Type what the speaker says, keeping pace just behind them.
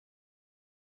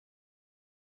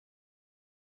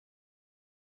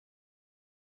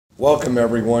Welcome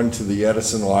everyone to the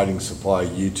Edison Lighting Supply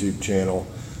YouTube channel.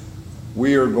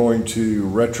 We are going to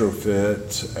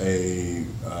retrofit a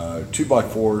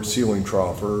 2x4 ceiling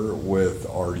troffer with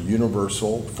our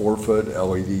universal 4-foot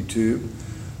LED tube.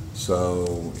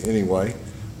 So anyway,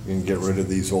 we can get rid of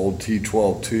these old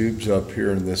T12 tubes up here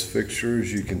in this fixture,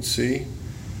 as you can see,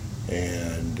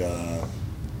 and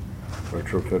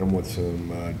retrofit them with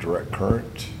some direct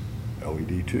current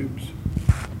LED tubes.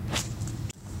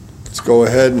 Let's go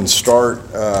ahead and start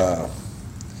by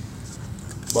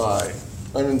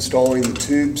uninstalling the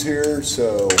tubes here.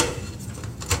 So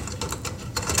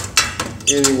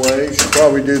anyway, you should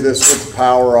probably do this with the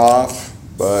power off,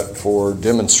 but for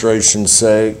demonstration's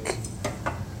sake,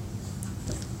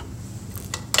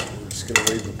 I'm just going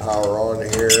to leave the power on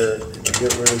here and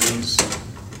get rid of these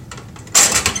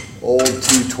old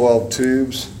T12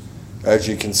 tubes. As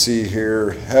you can see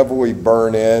here, heavily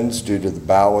burnt ends due to the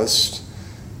ballast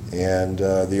and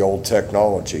the old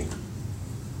technology.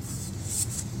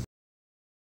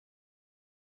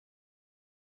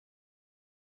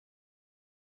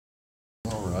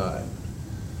 All right,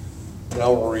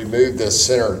 now we'll remove this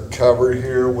center cover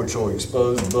here, which will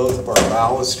expose both of our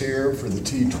ballast here for the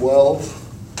T12.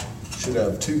 Should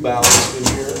have two ballast in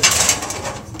here.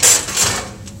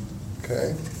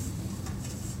 Okay.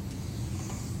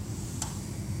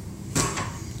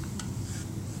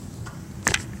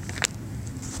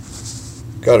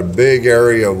 Got a big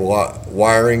area of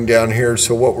wiring down here,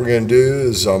 so what we're going to do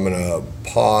is I'm going to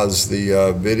pause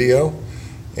the video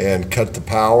and cut the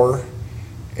power,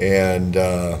 and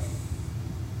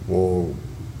we'll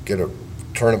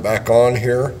turn it back on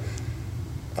here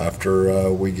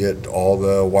after we get all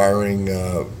the wiring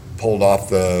pulled off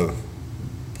the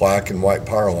black and white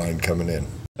power line coming in.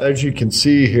 As you can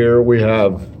see here, we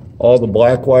have all the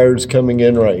black wires coming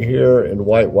in right here and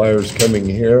white wires coming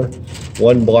here.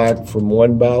 One black from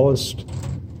one ballast,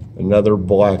 another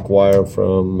black wire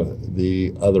from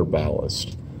the other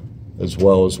ballast, as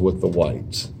well as with the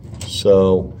whites.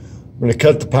 So I'm going to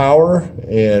cut the power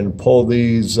and pull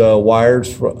these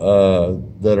wires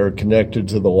that are connected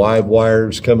to the live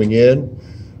wires coming in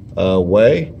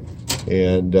away,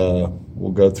 and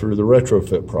we'll go through the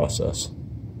retrofit process.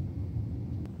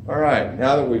 All right,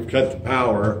 now that we've cut the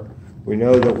power, we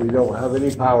know that we don't have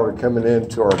any power coming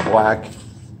into our black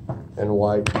and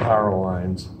white power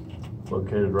lines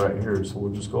located right here. So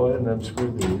we'll just go ahead and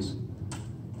unscrew these.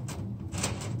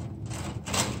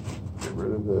 Get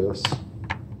rid of this.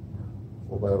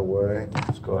 Pull that away.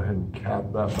 Just go ahead and cap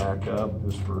that back up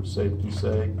just for safety's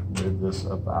sake. Move this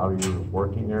up out of your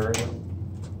working area.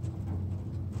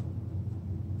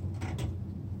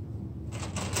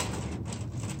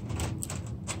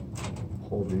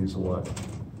 Pull these away.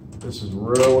 This is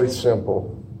really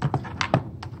simple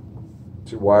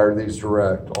to wire these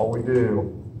direct. All we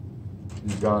do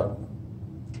is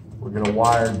we're going to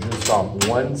wire just off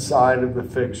one side of the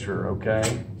fixture,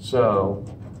 okay? So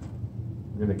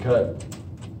I'm going to cut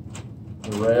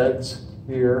the reds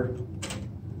here.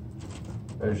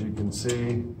 As you can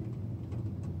see,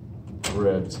 the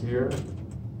reds here,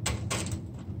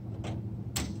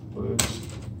 blues,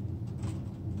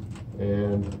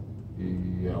 and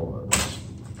the yellows.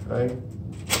 Okay.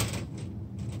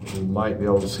 You might be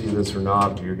able to see this or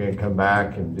not, but you're going to come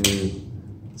back and do the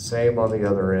same on the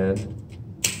other end.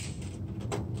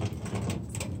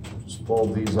 Just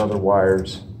fold these other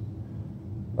wires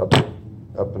up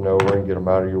and over and get them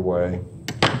out of your way.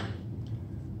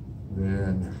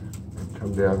 Then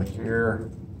come down here,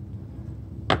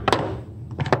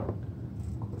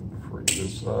 free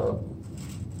this up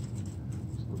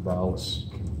so the ballast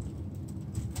can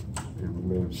be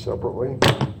removed separately.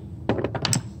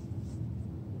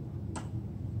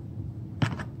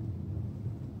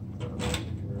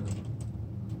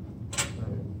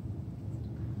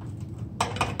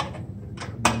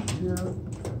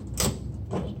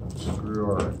 Unscrew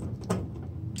our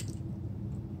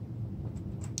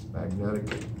magnetic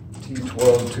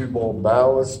T12 2-bolt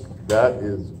ballast. That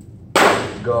is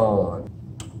gone.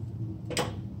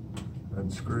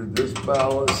 Unscrew this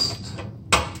ballast.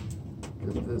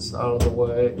 Get this out of the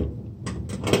way.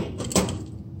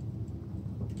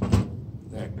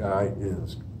 That guy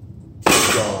is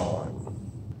gone.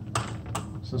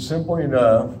 So simply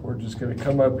enough, we're just going to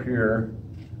come up here,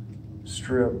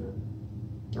 strip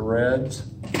the reds,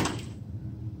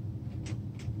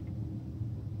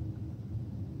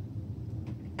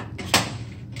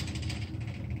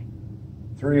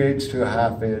 .3/8 to a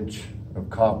 ½ inch of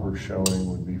copper showing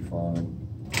would be fine.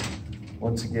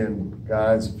 Once again,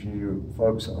 guys, if you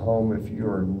folks at home, if you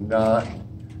are not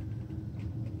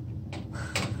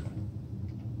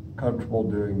comfortable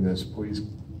doing this, please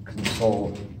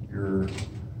consult your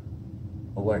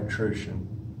electrician.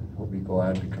 He'll be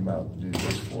glad to come out and do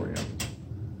this for you.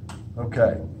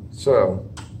 Okay, so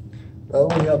now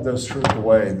that we have this stripped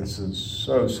away, this is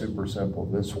so super simple.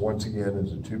 This, once again,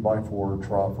 is a 2x4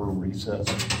 troffer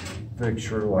recessed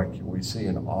fixture like we see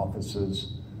in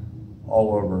offices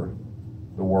all over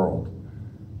the world.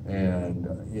 And,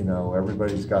 you know,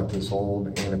 everybody's got this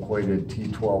old antiquated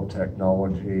T12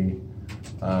 technology.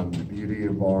 The beauty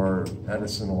of our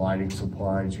Edison Lighting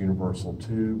Supply's universal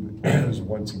tube is,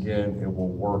 once again, it will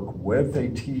work with a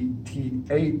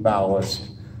T8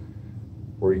 ballast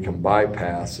where you can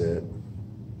bypass it,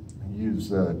 use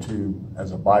the tube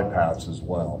as a bypass as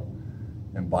well,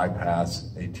 and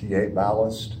bypass a T8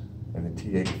 ballast and a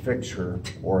T8 fixture,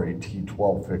 or a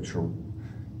T12 fixture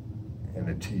and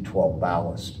a T12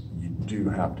 ballast. You do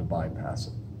have to bypass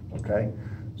it, okay?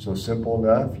 So simple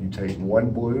enough. You take one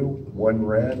blue, one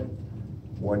red,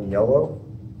 one yellow,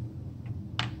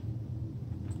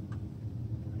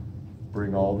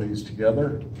 bring all these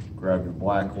together, grab your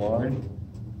black line,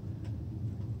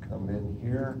 come in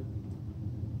here,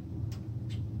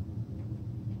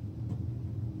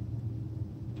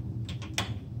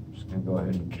 just going to go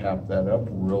ahead and cap that up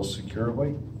real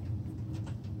securely.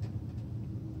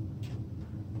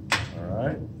 All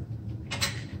right.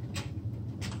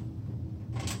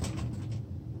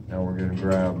 Now we're going to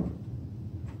grab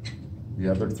the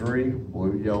other three,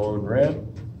 blue, yellow, and red.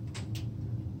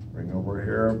 Bring over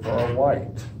here for our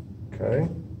white, okay?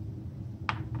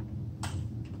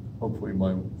 Hopefully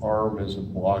my arm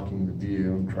isn't blocking the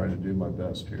view. I'm trying to do my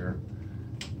best here.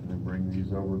 And then bring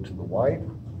these over to the white.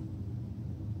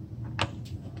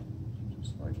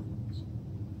 Just like this.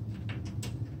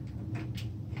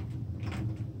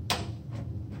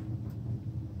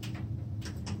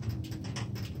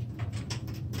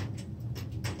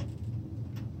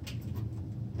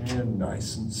 And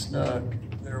nice and snug.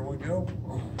 There we go.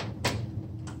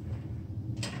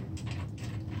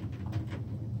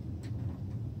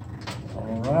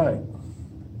 All right.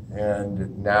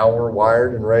 And now we're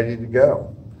wired and ready to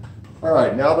go. All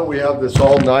right, now that we have this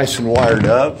all nice and wired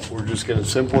up, we're just going to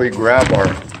simply grab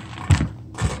our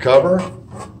cover,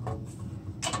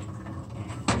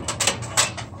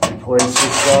 replace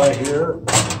this guy here.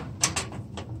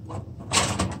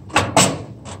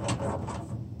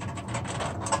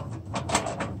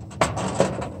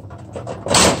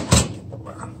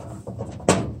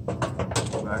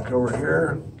 Back over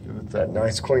here, give it that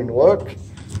nice clean look.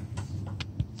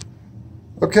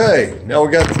 Okay, now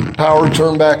we got the power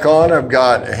turned back on. I've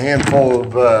got a handful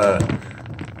of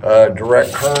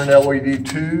direct current LED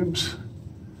tubes,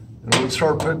 and we'll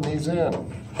start putting these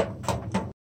in.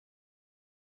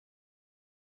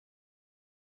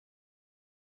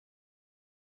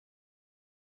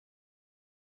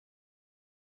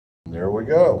 There we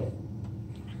go.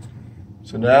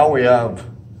 So now we have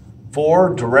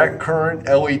 4 direct current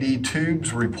LED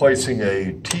tubes replacing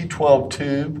a T12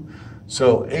 tube.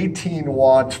 So 18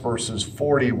 watts versus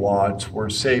 40 watts, we're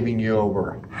saving you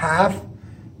over half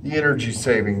the energy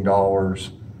saving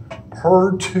dollars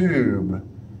per tube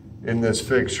in this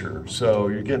fixture. So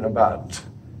you're getting about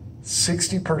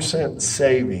 60%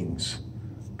 savings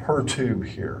per tube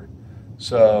here.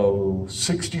 So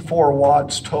 64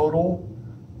 watts total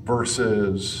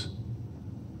versus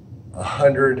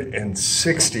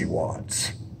 160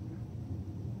 watts.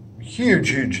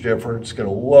 Huge difference. Going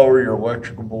to lower your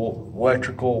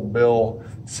electrical bill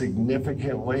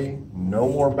significantly. No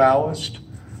more ballast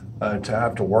to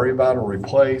have to worry about or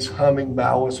replace. Humming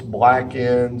ballast, black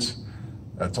ends,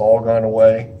 that's all gone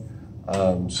away.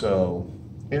 So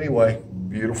anyway,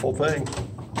 beautiful thing.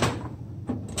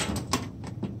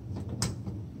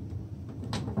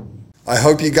 I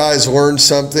hope you guys learned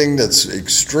something that's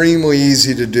extremely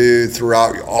easy to do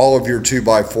throughout all of your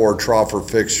 2x4 troffer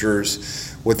fixtures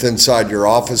with inside your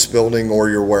office building or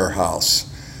your warehouse.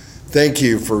 Thank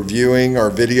you for viewing our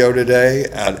video today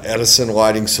at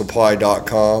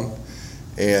edisonlightingsupply.com,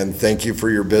 and thank you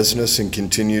for your business and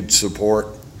continued support.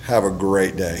 Have a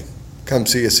great day. Come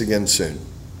see us again soon.